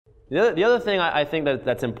The other thing I think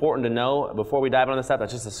that's important to know before we dive into this stuff,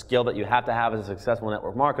 that's just a skill that you have to have as a successful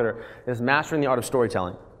network marketer, is mastering the art of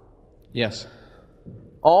storytelling. Yes.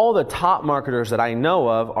 All the top marketers that I know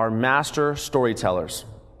of are master storytellers.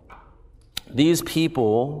 These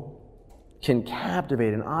people can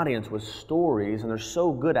captivate an audience with stories, and they're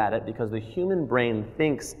so good at it because the human brain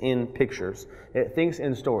thinks in pictures. It thinks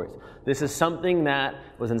in stories. This is something that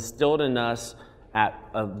was instilled in us at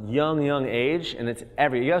a young age, and it's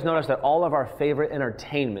you guys notice that all of our favorite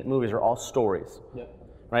entertainment movies are all stories. Yep.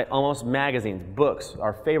 Right? Almost magazines, books,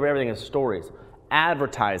 our favorite everything is stories.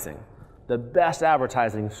 Advertising, the best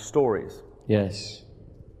advertising, stories. Yes.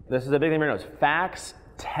 This is a big thing to notice. Facts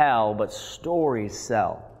tell, but stories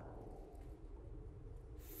sell.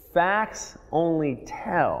 Facts only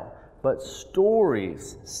tell, but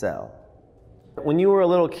stories sell. When you were a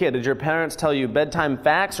little kid, did your parents tell you bedtime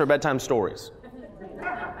facts or bedtime stories?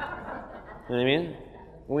 You know what I mean?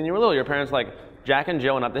 When you were little, your parents like, Jack and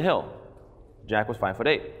Jill went up the hill. Jack was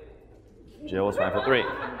 5'8". Jill was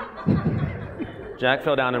 5'3". Jack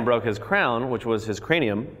fell down and broke his crown, which was his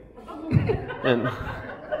cranium. And you know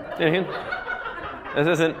what I mean? This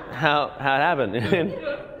isn't how it happened. You know what I mean?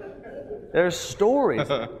 There's stories.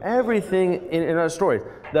 Everything in our stories.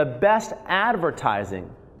 The best advertising,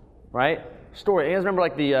 right? Story. You guys remember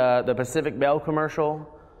like the Pacific Bell commercial?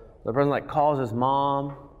 The person like calls his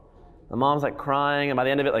mom. The mom's like crying, and by the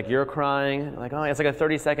end of it, like you're crying. Like, oh, it's like a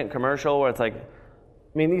 30-second commercial where it's like,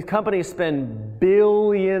 I mean, these companies spend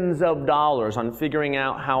billions of dollars on figuring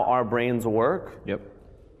out how our brains work. Yep.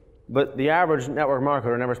 But the average network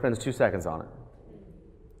marketer never spends 2 seconds on it.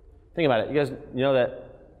 Think about it. You guys, you know that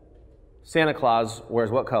Santa Claus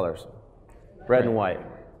wears what colors? Red and white.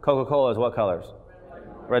 Coca-Cola is what colors?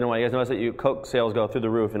 Red and white. You guys notice that Coke sales go through the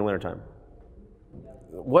roof in wintertime.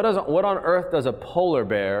 What on earth does a polar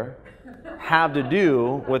bear have to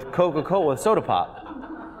do with Coca-Cola soda pop?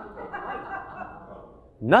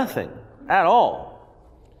 Nothing at all.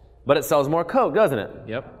 But it sells more Coke, doesn't it?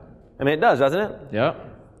 Yep. I mean, it does, doesn't it? Yep.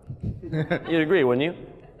 You'd agree, wouldn't you?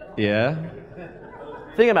 Yeah.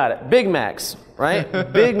 Think about it. Big Macs, right?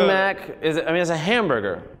 Big Mac it's a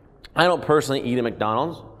hamburger. I don't personally eat at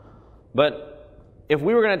McDonald's, but if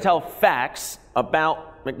we were going to tell facts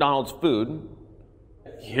about McDonald's food,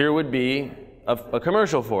 here would be a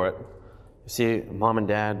commercial for it. You see mom and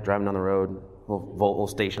dad driving down the road, little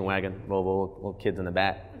station wagon, little kids in the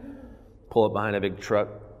back, pull up behind a big truck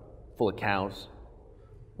full of cows.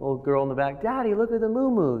 Little girl in the back, Daddy, look at the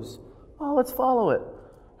moo-moos. Oh, let's follow it.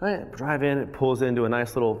 Right, drive in, it pulls into a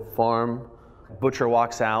nice little farm. Butcher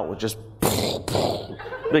walks out with just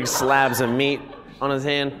big slabs of meat on his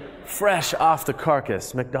hand, fresh off the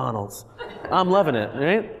carcass, McDonald's. I'm loving it,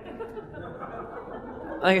 right?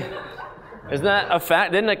 Like, isn't that a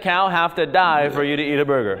fact? Didn't a cow have to die for you to eat a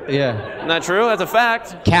burger? Yeah. Isn't that true? That's a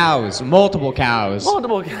fact. Cows, multiple cows.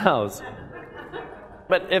 Multiple cows.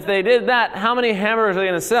 But if they did that, how many hamburgers are they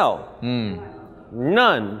going to sell?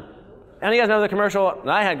 None. And you guys know the commercial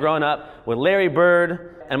that I had growing up with Larry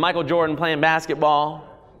Bird and Michael Jordan playing basketball.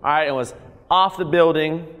 All right, it was off the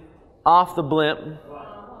building, off the blimp,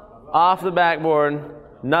 off the backboard,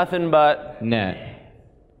 nothing but net.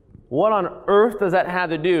 What on earth does that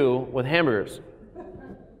have to do with hamburgers?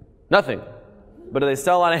 Nothing. But do they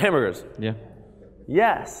sell a lot of hamburgers? Yeah.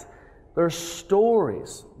 Yes. There's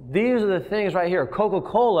stories. These are the things right here.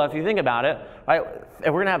 Coca-Cola, if you think about it, right?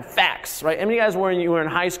 If we're gonna have facts, right? How many of you guys, when you were in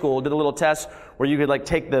high school, did a little test where you could like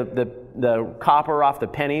take the copper off the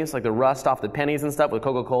pennies, like the rust off the pennies and stuff with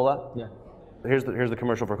Coca-Cola? Yeah. Here's the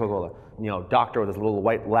commercial for Coca-Cola. You know, doctor with his little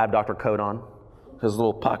white lab doctor coat on, his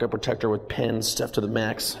little pocket protector with pens stuffed to the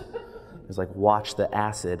max. He's like, watch the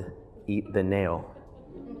acid eat the nail.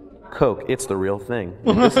 Coke, it's the real thing.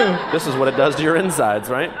 This is what it does to your insides,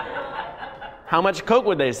 right? How much Coke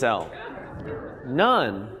would they sell?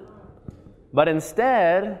 None. But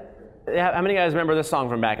instead, how many of you guys remember this song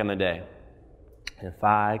from back in the day? If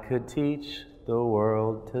I could teach the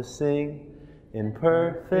world to sing in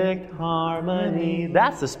perfect harmony.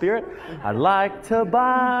 That's the spirit. I'd like to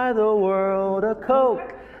buy the world a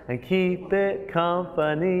Coke and keep it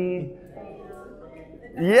company.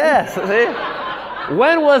 Yes. See?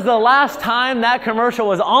 When was the last time that commercial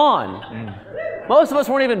was on? Most of us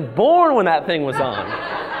weren't even born when that thing was on.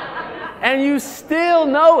 And you still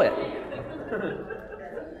know it.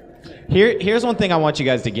 Here's one thing I want you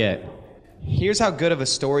guys to get. Here's how good of a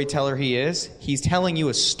storyteller he is. He's telling you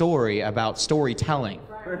a story about storytelling.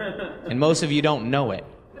 And most of you don't know it.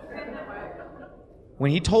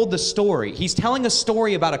 When he told the story, he's telling a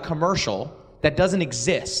story about a commercial that doesn't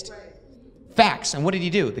exist. Facts. And what did he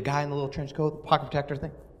do? The guy in the little trench coat, pocket protector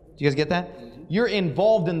thing. Do you guys get that? You're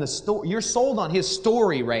involved in the story. You're sold on his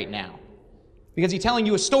story right now because he's telling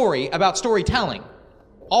you a story about storytelling.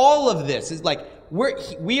 All of this is like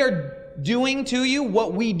we are doing to you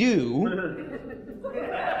what we do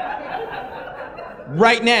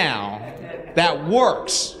right now that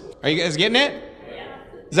works. Are you guys getting it?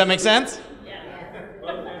 Does that make sense?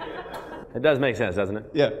 It does make sense, doesn't it?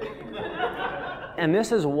 Yeah. And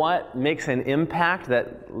this is what makes an impact that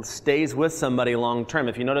stays with somebody long term.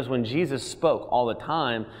 If you notice, when Jesus spoke all the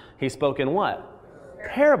time, he spoke in what?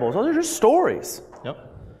 Parables. Those are just stories. Yep.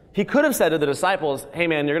 He could have said to the disciples, hey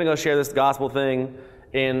man, you're going to go share this gospel thing,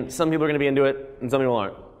 and some people are going to be into it, and some people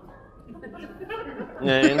aren't. You know what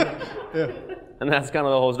I mean? Yeah. And that's kind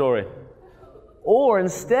of the whole story. Or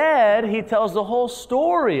instead, he tells the whole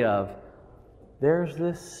story of, there's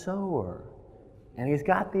this sower, and he's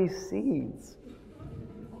got these seeds.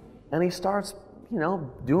 And he starts,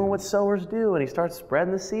 doing what sowers do, and he starts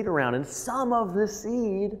spreading the seed around, and some of the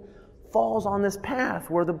seed falls on this path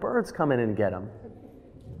where the birds come in and get them.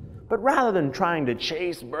 But rather than trying to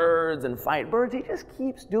chase birds and fight birds, he just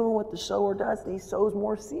keeps doing what the sower does, and he sows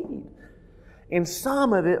more seed. And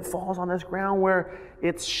some of it falls on this ground where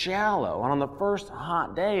it's shallow, and on the first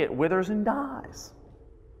hot day it withers and dies.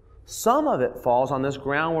 Some of it falls on this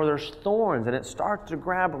ground where there's thorns, and it starts to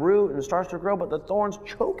grab root and it starts to grow, but the thorns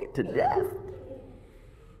choke it to death.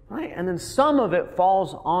 Right? And then some of it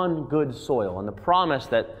falls on good soil. And the promise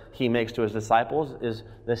that he makes to his disciples is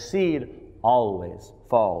the seed always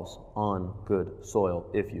falls on good soil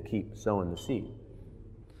if you keep sowing the seed.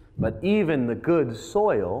 But even the good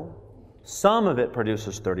soil, some of it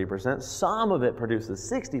produces 30%, some of it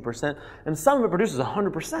produces 60%, and some of it produces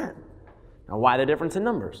 100%. Now, why the difference in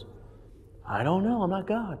numbers? I don't know. I'm not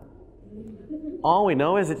God. All we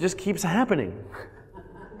know is it just keeps happening.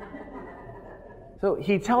 So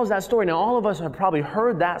he tells that story. Now, all of us have probably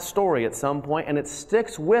heard that story at some point, and it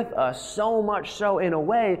sticks with us so much so in a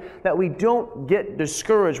way that we don't get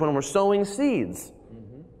discouraged when we're sowing seeds.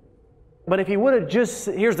 But if he would have just,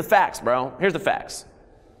 here's the facts, bro. Here's the facts.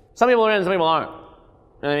 Some people are in, some people aren't. You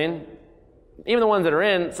know what I mean? Even the ones that are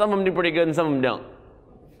in, some of them do pretty good and some of them don't.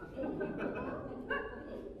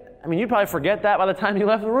 I mean, you'd probably forget that by the time you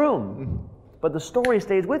left the room. But the story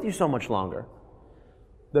stays with you so much longer.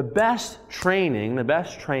 The best training, the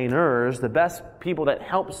best trainers, the best people that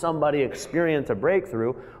help somebody experience a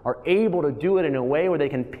breakthrough are able to do it in a way where they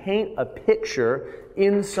can paint a picture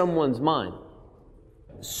in someone's mind.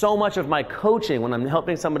 So much of my coaching, when I'm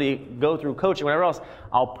helping somebody go through coaching, whatever else,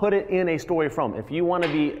 I'll put it in a story from. If you want to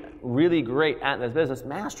be really great at this business,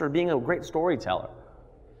 master being a great storyteller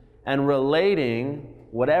and relating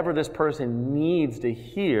whatever this person needs to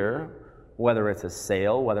hear, whether it's a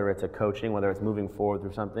sale, whether it's a coaching, whether it's moving forward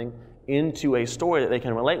through something, into a story that they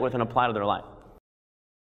can relate with and apply to their life.